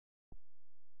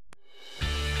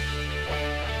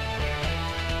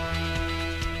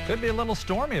Could be a little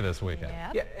stormy this weekend.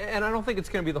 Yeah, and I don't think it's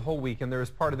going to be the whole weekend. There is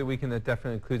part of the weekend that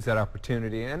definitely includes that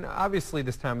opportunity. And obviously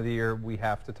this time of the year we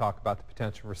have to talk about the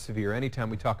potential for severe. Anytime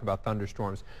we talk about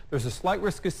thunderstorms, there's a slight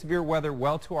risk of severe weather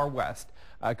well to our west.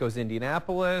 It goes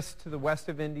Indianapolis to the west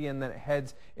of Indy, and then it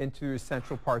heads into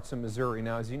central parts of Missouri.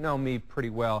 Now, as you know me pretty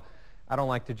well, I don't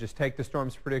like to just take the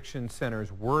Storms Prediction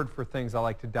Center's word for things. I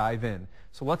like to dive in.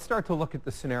 So let's start to look at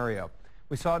the scenario.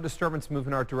 We saw a disturbance move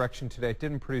in our direction today. It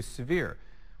didn't produce severe.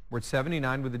 We're at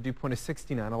 79 with a dew point of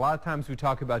 69. A lot of times we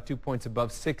talk about dew points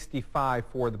above 65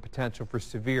 for the potential for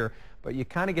severe, but you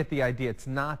kind of get the idea. It's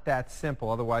not that simple.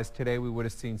 Otherwise, today we would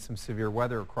have seen some severe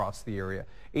weather across the area.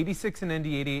 86 in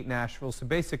Indy, 88 in Nashville. So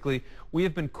basically, we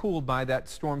have been cooled by that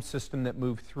storm system that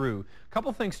moved through. A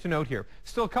couple things to note here.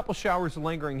 Still a couple showers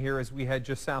lingering here as we head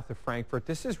just south of Frankfort.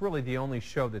 This is really the only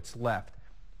show that's left.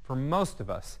 For most of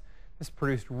us, this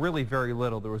produced really very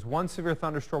little. There was one severe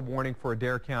thunderstorm warning for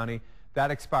Adair County. That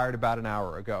expired about an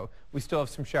hour ago. We still have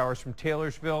some showers from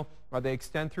Taylorsville. They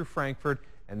extend through Frankfort,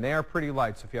 and they are pretty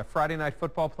light. So if you have Friday night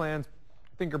football plans,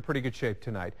 I think you're in pretty good shape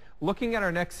tonight. Looking at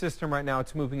our next system right now,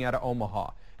 it's moving out of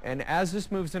Omaha. And as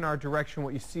this moves in our direction,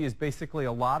 what you see is basically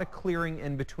a lot of clearing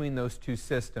in between those two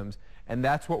systems, and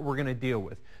that's what we're going to deal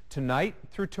with. Tonight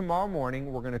through tomorrow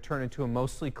morning, we're going to turn into a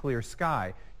mostly clear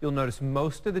sky. You'll notice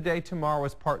most of the day tomorrow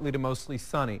is partly to mostly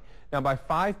sunny. Now by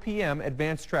 5 p.m.,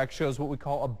 Advanced Track shows what we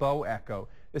call a bow echo.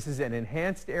 This is an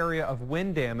enhanced area of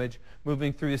wind damage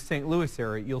moving through the St. Louis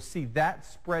area. You'll see that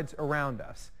spreads around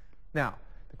us. Now,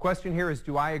 the question here is,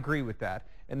 do I agree with that?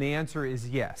 And the answer is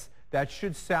yes. That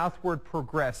should southward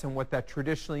progress, and what that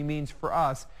traditionally means for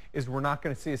us is we're not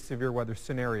going to see a severe weather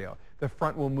scenario. The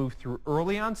front will move through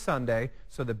early on Sunday,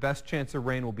 so the best chance of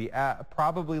rain will be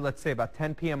probably, let's say, about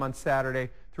 10 p.m. on Saturday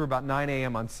through about 9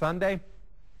 a.m. on Sunday.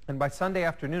 And by Sunday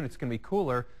afternoon, it's going to be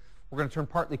cooler. We're going to turn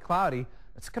partly cloudy.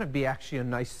 It's going to be actually a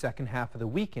nice second half of the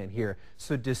weekend here.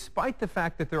 So despite the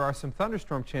fact that there are some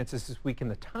thunderstorm chances this week, in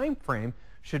the time frame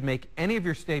should make any of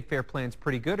your state fair plans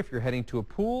pretty good. If you're heading to a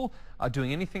pool,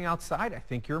 doing anything outside, I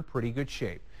think you're in pretty good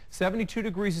shape. 72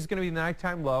 degrees is going to be the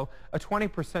nighttime low, a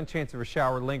 20% chance of a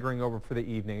shower lingering over for the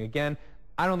evening. Again,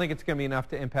 I don't think it's going to be enough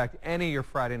to impact any of your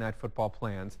Friday night football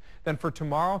plans. Then for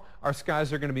tomorrow, our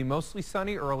skies are going to be mostly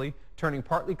sunny early, turning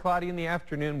partly cloudy in the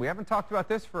afternoon. We haven't talked about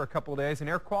this for a couple of days. An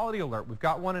air quality alert. We've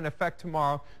got one in effect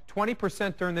tomorrow,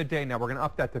 20% during the day. Now we're going to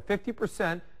up that to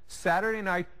 50% Saturday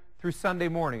night through Sunday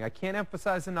morning. I can't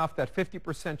emphasize enough that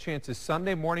 50% chance is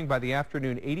Sunday morning by the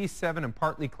afternoon, 87 and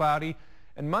partly cloudy.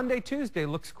 And Monday, Tuesday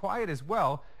looks quiet as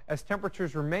well, as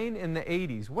temperatures remain in the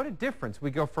 80s. What a difference.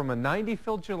 We go from a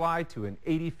 90-filled July to an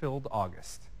 80-filled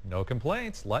August. No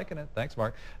complaints. Liking it. Thanks,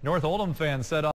 Mark. North Oldham fans said